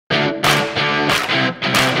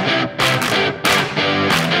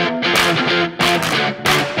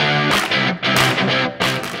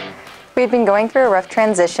We had been going through a rough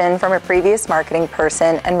transition from a previous marketing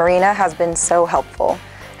person, and Marina has been so helpful.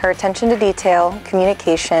 Her attention to detail,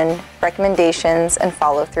 communication, recommendations, and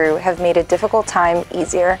follow-through have made a difficult time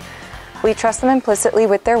easier. We trust them implicitly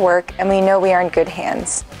with their work, and we know we are in good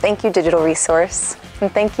hands. Thank you, Digital Resource.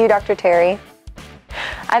 And thank you, Dr. Terry.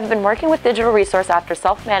 I've been working with Digital Resource after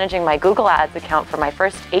self-managing my Google Ads account for my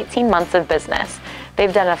first 18 months of business.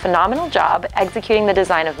 They've done a phenomenal job executing the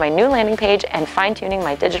design of my new landing page and fine-tuning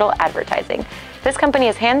my digital advertising. This company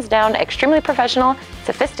is hands down extremely professional,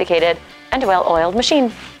 sophisticated, and a well-oiled machine.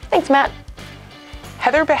 Thanks, Matt.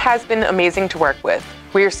 Heather has been amazing to work with.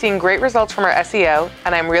 We are seeing great results from our SEO,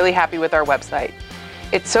 and I'm really happy with our website.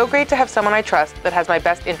 It's so great to have someone I trust that has my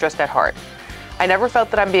best interest at heart. I never felt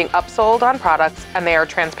that I'm being upsold on products, and they are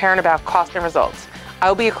transparent about cost and results. I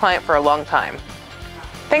will be a client for a long time.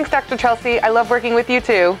 Thanks, Dr. Chelsea. I love working with you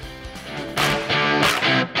too.